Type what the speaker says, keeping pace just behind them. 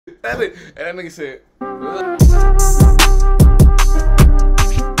that nigga said,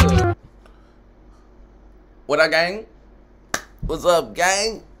 what up, gang? What's up,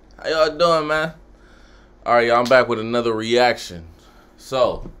 gang? How y'all doing, man? All right, y'all, I'm back with another reaction.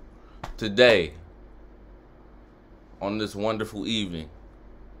 So, today, on this wonderful evening,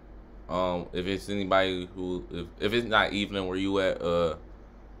 if it's anybody who, if it's not evening where you at,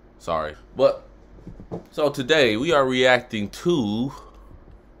 sorry. But, so today, we are reacting to,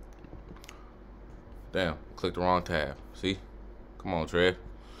 damn, clicked the wrong tab. See? Come on, Trev.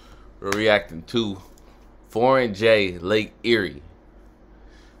 We're reacting to Foreign J, Lake Erie.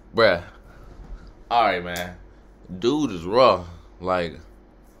 Bruh. Alright, man. Dude is raw. Like,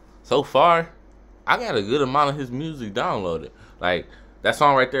 so far, I got a good amount of his music downloaded. Like, that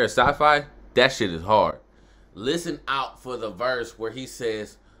song right there, Sci-Fi, that shit is hard. Listen out for the verse where he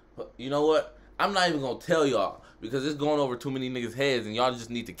says, you know what? I'm not even gonna tell y'all because it's going over too many niggas' heads and y'all just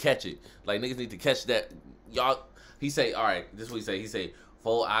need to catch it. Like, niggas need to catch that. Y'all, he say, alright, this is what he say. He say,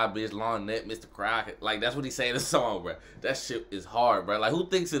 4-eye bitch, long neck, Mr. Crockett. Like, that's what he say in the song, bro. That shit is hard, bro. Like, who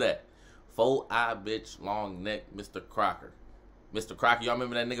thinks of that? 4-eye bitch, long neck, Mr. Crocker. Mr. Crocker, y'all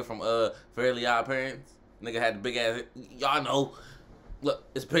remember that nigga from Fairly Odd Parents? Nigga had the big ass, y'all know. Look,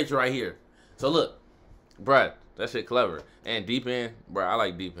 it's a picture right here. So look, bruh, that shit clever. And Deep End, bruh, I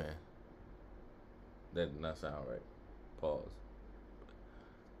like Deep End. That did not sound right. Pause.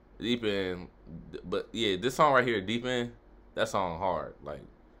 Deep End, but yeah, this song right here, Deep End, that song hard. Like,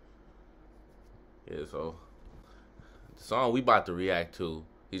 yeah, so the song we about to react to,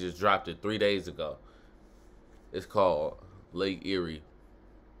 he just dropped it 3 days ago. It's called Lake Erie.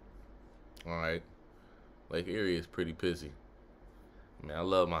 Alright. Lake Erie is pretty pissy. I mean, I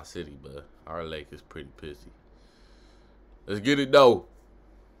love my city, but our lake is pretty pissy. Let's get it though.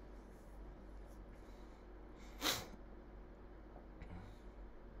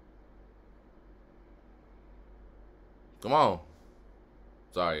 Come on.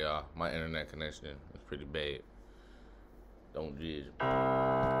 Sorry, y'all. My internet connection is pretty bad. Don't judge me.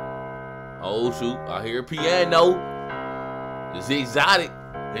 Oh, shoot. I hear a piano. It's exotic.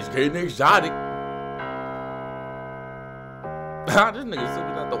 It's getting exotic. This nigga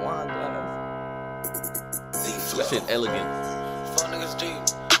sipping out the wine glass. That shit elegant. Four niggas deep.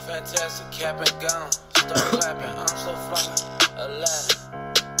 Fantastic. Cap and gown. Start clapping. I'm so fly. Aladdin.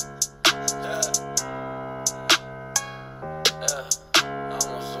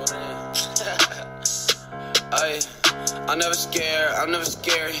 I'm never scared, I'm never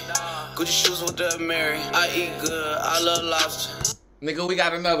scary. Gucci shoes with the Mary. I eat good, I love lobster. Nigga, we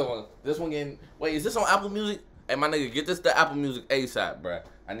got another one. This one getting, wait, is this on Apple Music? Hey, my nigga, get this to Apple Music ASAP, bruh.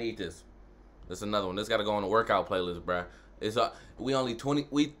 I need this. This another one. This gotta go on the workout playlist, bruh. It's we only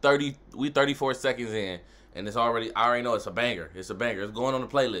 34 seconds in, and it's already, I already know it's a banger. It's a banger. It's going on the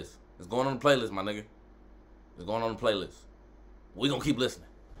playlist. It's going on the playlist, my nigga. It's going on the playlist. We gonna keep listening.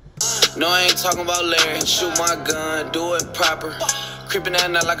 No, I ain't talking about Larry. Shoot my gun, do it proper. Creeping at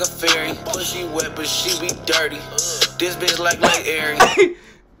night like a fairy. Pussy wet, but she be dirty. This bitch like Erie.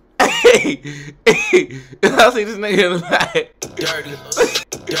 Hey, I see this nigga in the back. Dirty.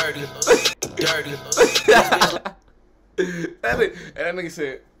 That nigga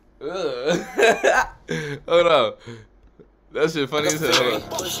said, ugh. Hold on. That shit funny as hell.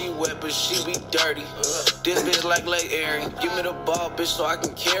 Pussy wet, but she be dirty. This bitch like Erie. Give me the ball, bitch, so I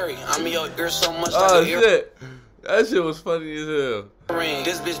can carry. I'm in your ear so much like shit. That shit was funny as hell.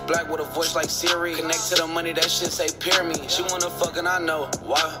 This bitch black with a voice like Siri. Connect to the money, that shit say peer me. She wanna fuck and I know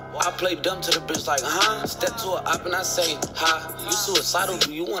why. I play dumb to the bitch like, huh? Step to her up and I say, hi. You suicidal,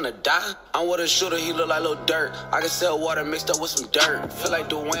 do you wanna die? I'm with a shooter, he look like little dirt. I can sell water mixed up with some dirt. Feel like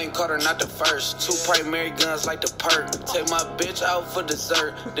Dwayne Carter, not the first. 2 primary guns like the perk. Take my bitch out for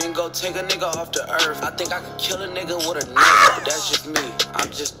dessert. Then go take a nigga off the earth. I think I could kill a nigga with a knife, but that's just me. I'm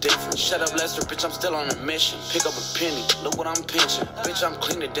just different. Shut up, Lester, bitch, I'm still on a mission. Pick up a penny, look what I'm pinching. Bitch, I'm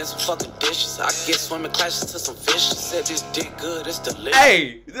cleaner than some fucking dishes. I get swimming classes to some fishes. Said this dick good, it's delicious.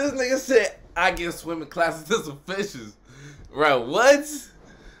 Hey, this nigga said I get swimming classes to some fishes. Bro, what?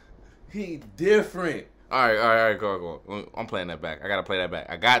 He different. All right, go on. I'm playing that back. I gotta play that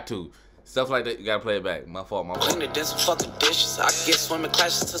back. I got to. Stuff like that, you gotta play it back. My fault. Cleaner than some fucking dishes. I get swimming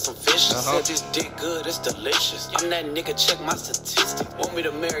classes to some fishes. Said this dick good, it's delicious. I'm that nigga, check my statistics. Want me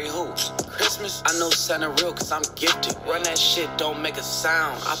to marry who? Christmas? I know Santa real cause I'm gifted. Run that shit, don't make a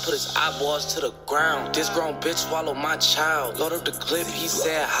sound. I put his eyeballs to the ground. This grown bitch swallow my child. Load up the clip, he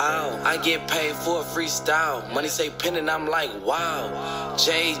said how. I get paid for a freestyle. Money say pen and I'm like wow.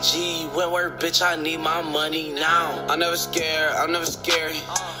 JG, Wentworth, bitch, I need my money now. I'm never scared, I'm never scary.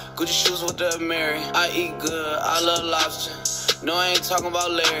 Gucci shoes with the Mary. I eat good, I love lobster. No, I ain't talking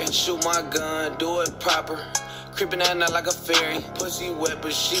about Larry. Shoot my gun, do it proper. Creeping at night like a fairy. Pussy wet,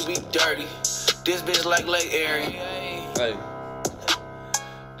 but she be dirty. This bitch like Lake Erie. Hey.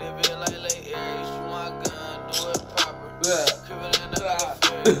 That bitch like Lake Erie. Shoot my gun, do it proper. Creeping at night like a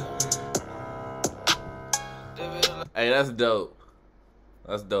fairy. Hey, that's dope.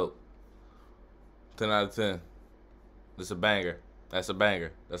 That's dope. 10 out of 10. It's a banger. That's a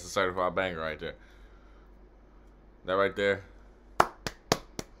banger. That's a certified banger right there. That right there.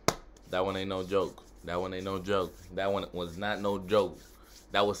 That one ain't no joke. That one ain't no joke. That one was not no joke.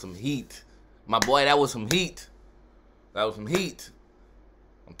 That was some heat. My boy, that was some heat. That was some heat.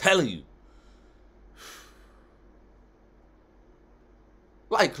 I'm telling you.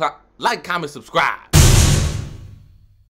 Like, comment, subscribe.